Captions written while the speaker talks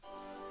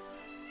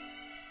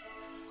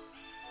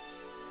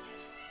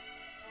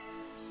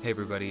Hey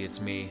everybody,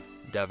 it's me,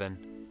 Devin.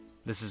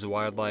 This is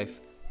Wildlife.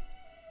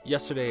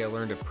 Yesterday I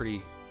learned a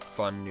pretty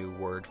fun new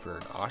word for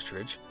an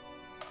ostrich,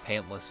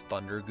 pantless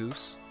thunder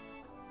goose.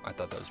 I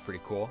thought that was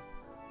pretty cool.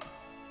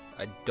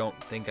 I don't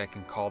think I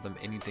can call them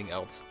anything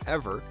else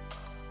ever,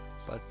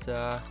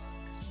 but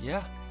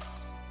yeah.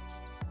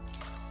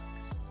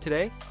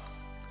 Today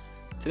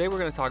we're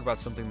going to talk about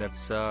something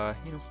that's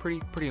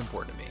pretty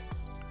important to me.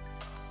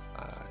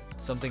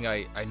 Something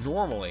I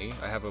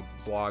have a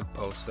blog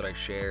post that I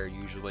share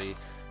usually,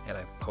 and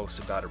I post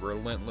about it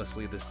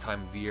relentlessly this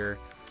time of year.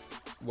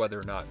 Whether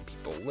or not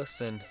people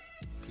listen,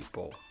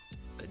 people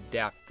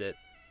adapt it,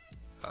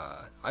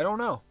 I don't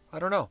know.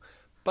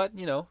 But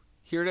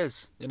here it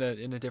is in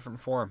a different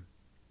form.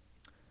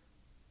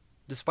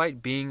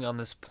 Despite being on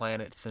this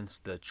planet since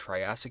the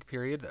Triassic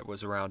period, that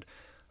was around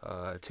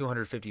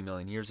 250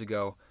 million years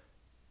ago,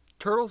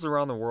 turtles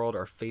around the world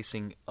are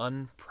facing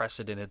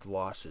unprecedented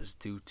losses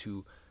due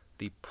to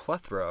the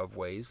plethora of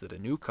ways that a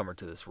newcomer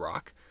to this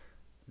rock,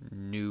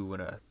 new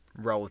in a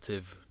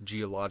relative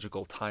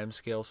geological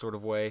timescale sort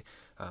of way,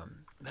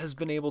 has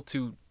been able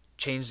to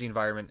change the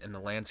environment and the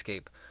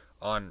landscape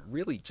on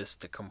really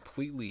just a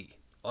completely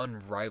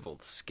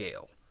unrivaled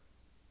scale.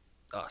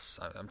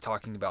 I'm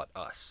talking about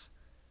us.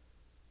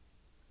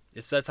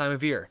 It's that time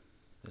of year.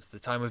 It's the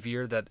time of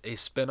year that a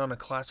spin on a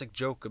classic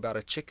joke about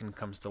a chicken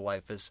comes to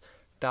life as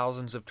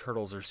thousands of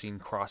turtles are seen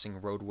crossing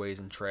roadways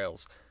and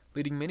trails,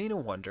 leading many to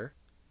wonder,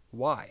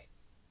 why?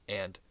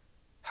 And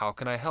how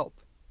can I help?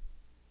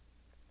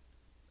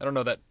 I don't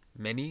know that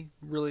many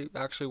really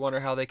actually wonder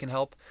how they can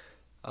help,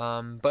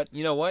 but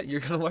you know what?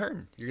 You're going to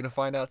learn. You're going to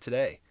find out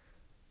today.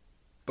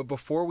 But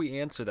before we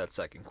answer that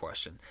second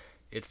question,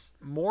 it's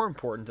more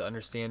important to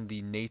understand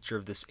the nature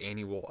of this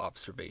annual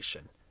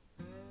observation.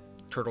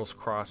 Turtles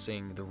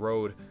crossing the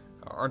road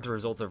aren't the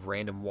result of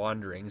random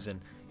wanderings,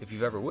 and if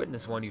you've ever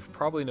witnessed one, you've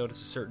probably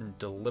noticed a certain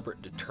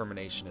deliberate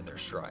determination in their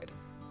stride.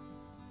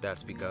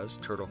 That's because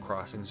turtle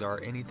crossings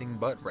are anything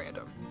but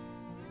random.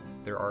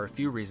 There are a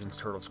few reasons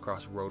turtles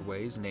cross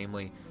roadways,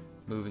 namely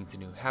moving to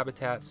new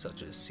habitats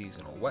such as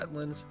seasonal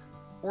wetlands,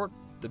 or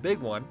the big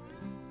one,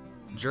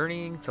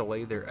 journeying to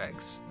lay their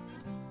eggs.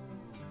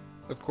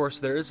 Of course,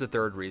 there is a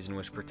third reason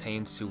which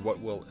pertains to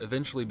what will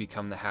eventually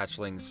become the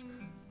hatchlings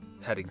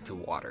heading to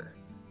water.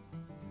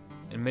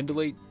 In mid to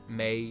late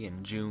May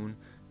and June,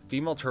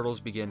 female turtles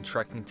begin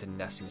trekking to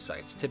nesting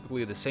sites,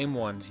 typically the same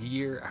ones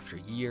year after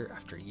year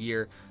after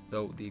year,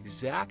 though the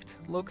exact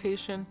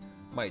location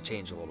might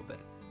change a little bit.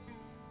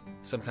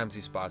 Sometimes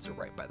these spots are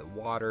right by the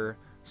water,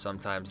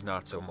 sometimes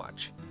not so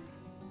much.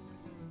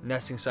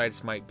 Nesting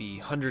sites might be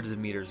hundreds of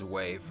meters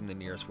away from the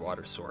nearest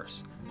water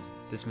source.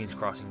 This means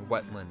crossing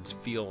wetlands,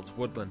 fields,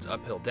 woodlands,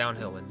 uphill,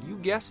 downhill, and you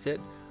guessed it,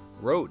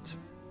 roads.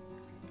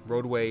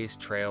 Roadways,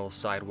 trails,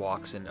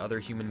 sidewalks, and other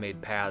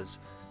human-made paths,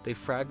 they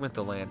fragment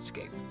the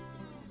landscape.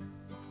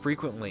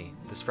 Frequently,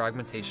 this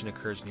fragmentation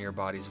occurs near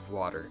bodies of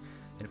water,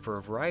 and for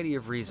a variety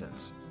of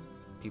reasons.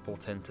 People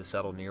tend to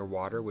settle near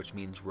water, which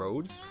means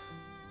roads.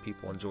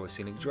 People enjoy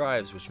scenic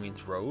drives, which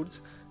means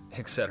roads,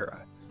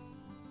 etc.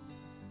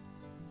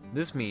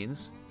 This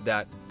means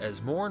that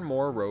as more and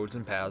more roads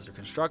and paths are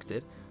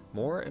constructed,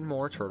 more and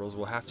more turtles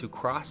will have to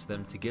cross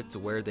them to get to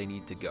where they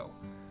need to go.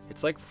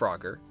 It's like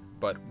Frogger,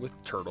 but with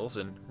turtles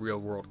and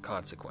real-world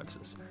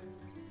consequences.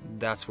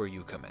 That's where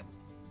you come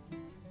in.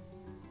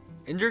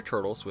 Injured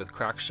turtles with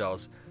cracked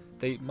shells,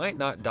 they might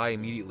not die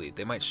immediately.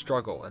 They might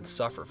struggle and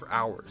suffer for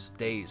hours,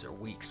 days, or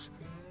weeks.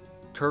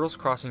 Turtles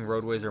crossing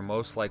roadways are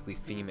most likely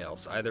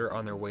females, either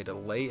on their way to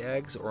lay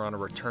eggs or on a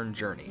return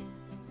journey.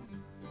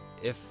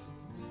 If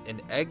an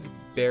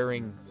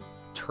egg-bearing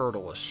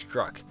turtle is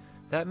struck,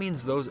 that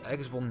means those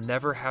eggs will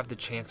never have the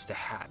chance to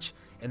hatch,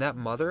 and that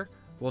mother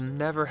will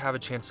never have a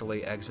chance to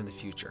lay eggs in the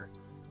future.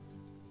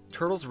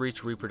 Turtles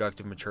reach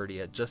reproductive maturity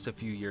at just a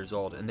few years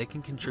old, and they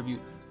can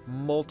contribute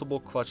multiple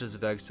clutches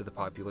of eggs to the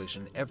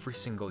population every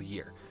single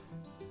year.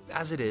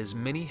 As it is,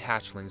 many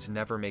hatchlings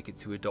never make it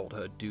to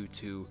adulthood due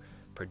to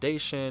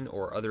predation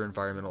or other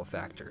environmental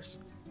factors.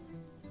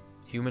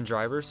 Human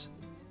drivers,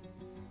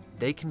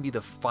 they can be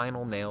the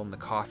final nail in the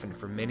coffin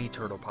for many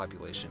turtle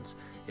populations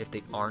if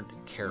they aren't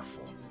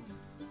careful.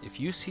 If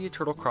you see a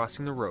turtle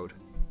crossing the road,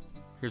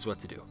 here's what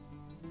to do.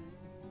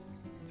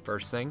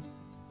 First thing,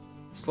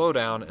 slow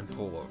down and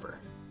pull over.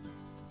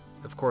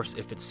 Of course,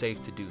 if it's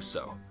safe to do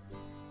so.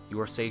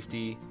 Your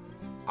safety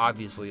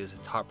obviously is a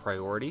top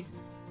priority.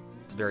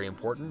 It's very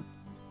important.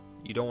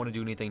 You don't want to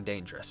do anything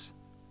dangerous.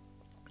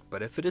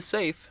 But if it is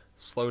safe,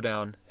 slow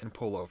down and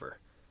pull over.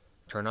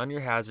 Turn on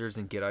your hazards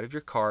and get out of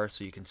your car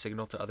so you can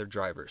signal to other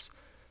drivers.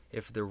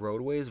 If the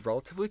roadway is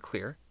relatively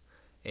clear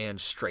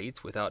and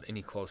straight without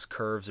any close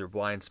curves or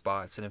blind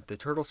spots, and if the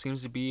turtle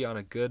seems to be on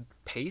a good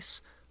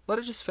pace, let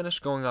it just finish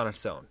going on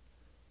its own.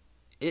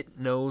 It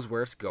knows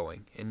where it's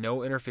going, and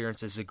no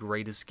interference is the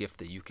greatest gift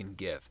that you can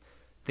give.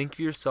 Think of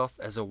yourself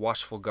as a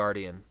watchful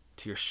guardian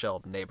to your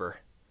shelled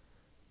neighbor.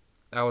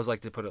 I always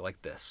like to put it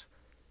like this.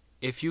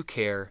 If you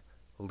care,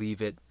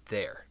 leave it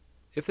there.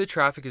 If the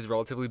traffic is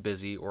relatively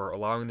busy or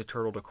allowing the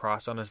turtle to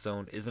cross on its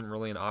own isn't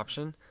really an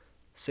option,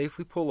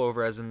 Safely pull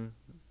over, as in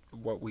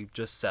what we've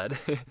just said.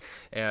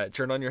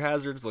 Turn on your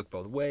hazards, look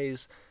both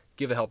ways,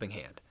 give a helping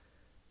hand.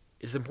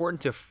 It's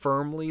important to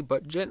firmly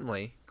but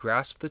gently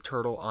grasp the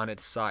turtle on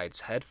its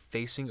sides, head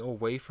facing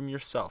away from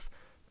yourself,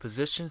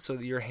 positioned so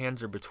that your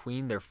hands are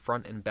between their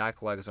front and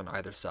back legs on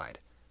either side.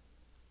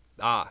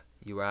 Ah,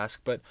 you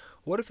ask, but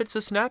what if it's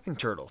a snapping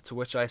turtle? To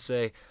which I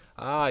say,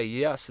 ah,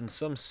 yes, and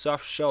some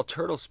soft-shell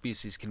turtle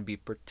species can be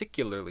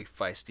particularly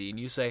feisty. And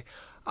you say,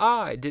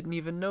 ah, I didn't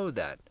even know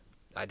that.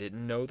 I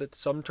didn't know that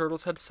some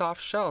turtles had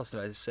soft shells.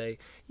 And I say,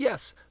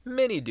 yes,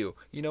 many do.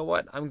 You know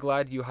what? I'm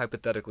glad you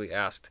hypothetically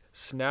asked.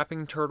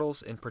 Snapping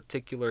turtles in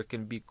particular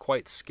can be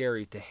quite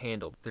scary to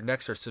handle. Their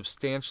necks are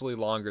substantially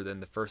longer than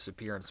the first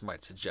appearance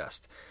might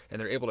suggest,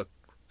 and they're able to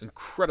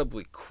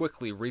incredibly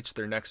quickly reach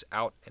their necks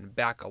out and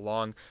back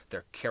along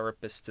their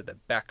carapace to the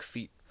back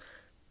feet.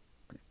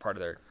 Part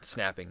of their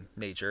snapping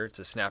nature. It's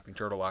a snapping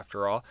turtle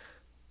after all.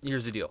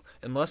 Here's the deal.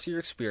 Unless you're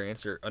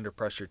experienced or under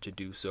pressure to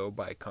do so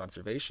by a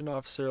conservation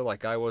officer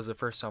like I was the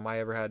first time I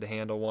ever had to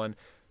handle one,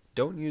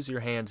 don't use your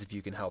hands if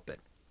you can help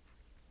it.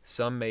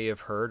 Some may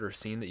have heard or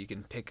seen that you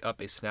can pick up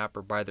a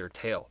snapper by their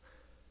tail.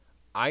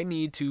 I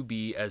need to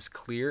be as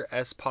clear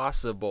as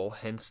possible,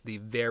 hence the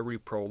very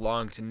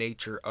prolonged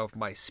nature of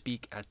my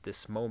speak at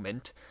this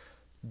moment.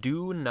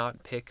 Do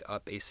not pick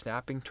up a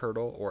snapping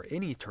turtle, or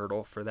any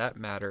turtle for that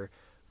matter,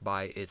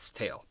 by its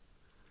tail.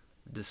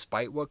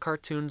 Despite what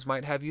cartoons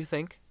might have you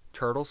think,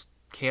 turtles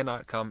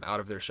cannot come out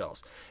of their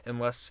shells,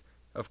 unless,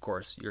 of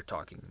course, you're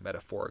talking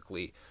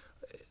metaphorically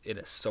in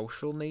a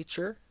social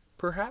nature,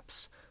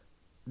 perhaps.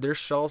 Their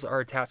shells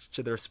are attached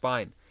to their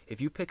spine.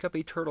 If you pick up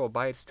a turtle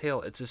by its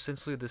tail, it's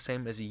essentially the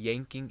same as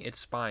yanking its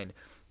spine,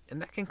 and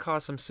that can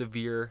cause some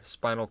severe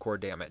spinal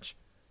cord damage.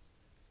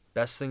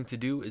 Best thing to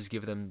do is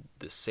give them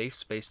the safe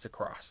space to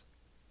cross.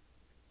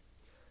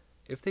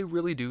 If they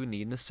really do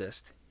need an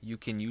assist, you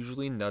can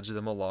usually nudge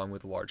them along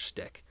with a large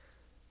stick.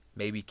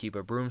 Maybe keep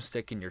a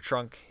broomstick in your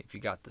trunk if you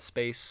got the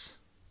space.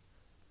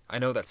 I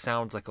know that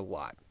sounds like a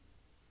lot,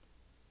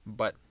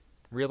 but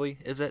really,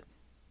 is it?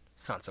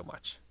 It's not so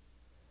much.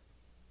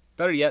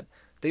 Better yet,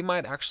 they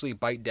might actually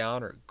bite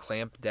down or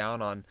clamp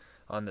down on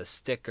the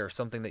stick or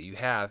something that you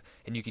have,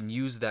 and you can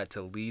use that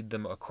to lead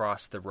them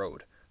across the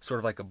road, sort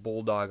of like a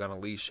bulldog on a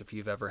leash if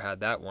you've ever had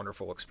that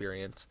wonderful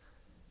experience.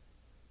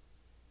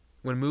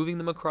 When moving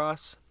them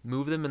across,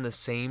 move them in the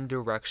same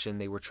direction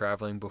they were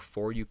traveling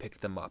before you picked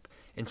them up,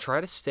 and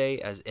try to stay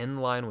as in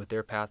line with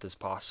their path as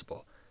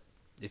possible.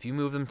 If you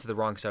move them to the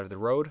wrong side of the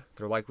road,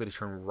 they're likely to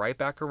turn right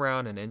back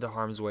around and into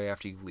harm's way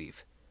after you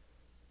leave.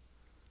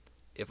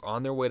 If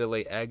on their way to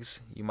lay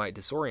eggs, you might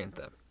disorient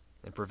them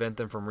and prevent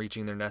them from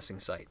reaching their nesting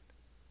site.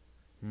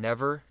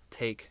 Never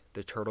take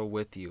the turtle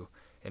with you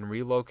and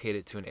relocate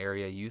it to an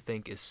area you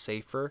think is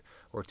safer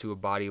or to a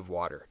body of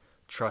water.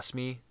 Trust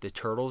me, the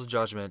turtle's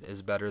judgment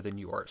is better than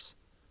yours.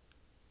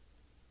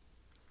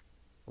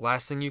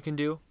 Last thing you can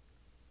do,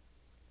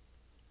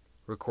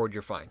 record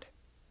your find.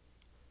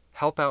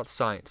 Help out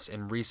science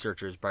and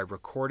researchers by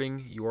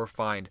recording your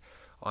find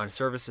on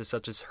services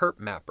such as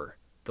HerpMapper.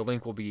 The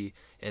link will be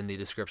in the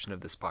description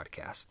of this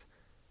podcast.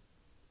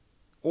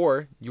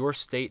 Or your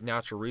state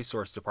natural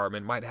resource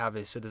department might have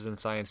a citizen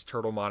science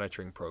turtle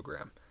monitoring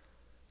program.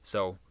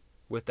 So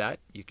with that,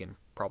 you can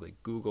probably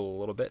Google a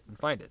little bit and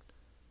find it.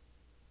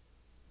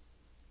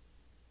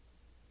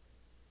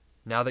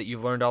 Now that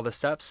you've learned all the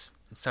steps,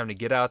 it's time to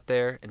get out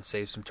there and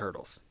save some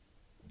turtles.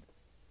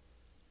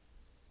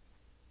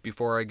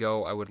 Before I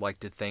go, I would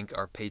like to thank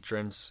our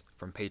patrons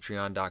from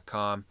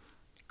patreon.com,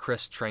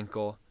 Chris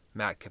Trenkel,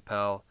 Matt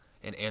Capel,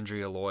 and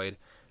Andrea Lloyd.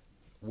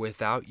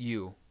 Without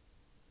you,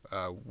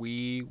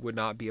 we would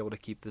not be able to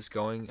keep this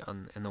going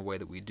in the way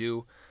that we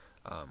do.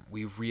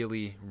 We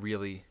really,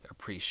 really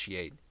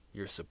appreciate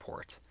your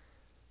support.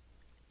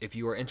 If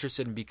you are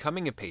interested in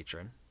becoming a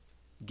patron,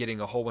 getting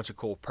a whole bunch of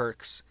cool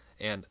perks,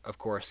 and, of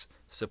course,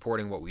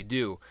 supporting what we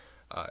do,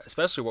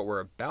 especially what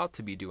we're about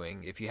to be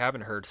doing. If you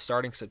haven't heard,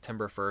 starting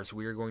September 1st,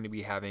 we are going to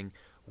be having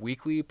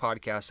weekly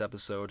podcast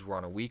episodes. We're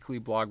on a weekly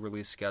blog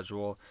release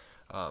schedule.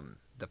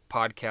 The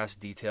podcast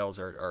details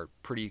are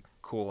pretty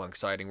cool and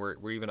exciting.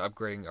 We're even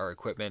upgrading our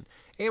equipment,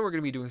 and we're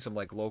going to be doing some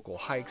like local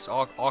hikes,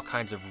 all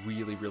kinds of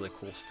really, really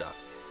cool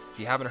stuff. If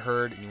you haven't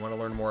heard and you want to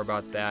learn more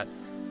about that,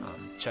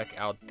 check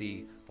out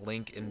the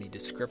link in the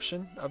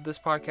description of this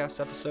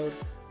podcast episode.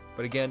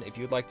 But again, if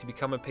you'd like to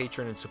become a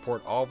patron and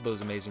support all of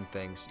those amazing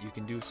things, you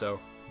can do so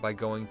by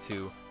going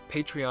to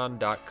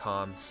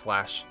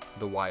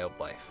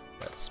patreon.com/thewildlife.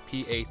 That's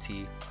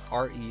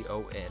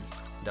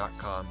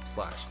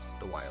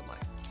patreon.com/thewildlife.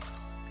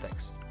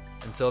 Thanks.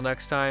 Until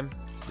next time,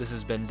 this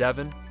has been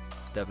Devin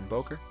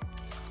Boker.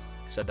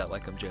 Said that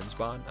like I'm James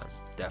Bond. I'm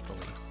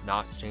definitely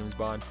not James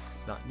Bond.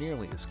 Not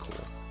nearly as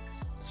cool.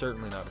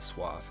 Certainly not as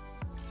suave.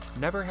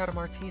 Never had a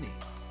martini.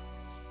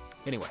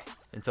 Anyway,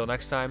 until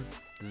next time,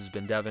 this has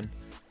been Devin.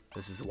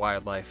 This is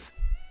Wildlife.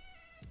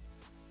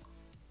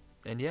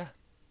 And yeah.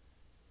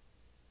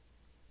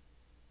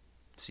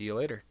 See you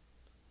later.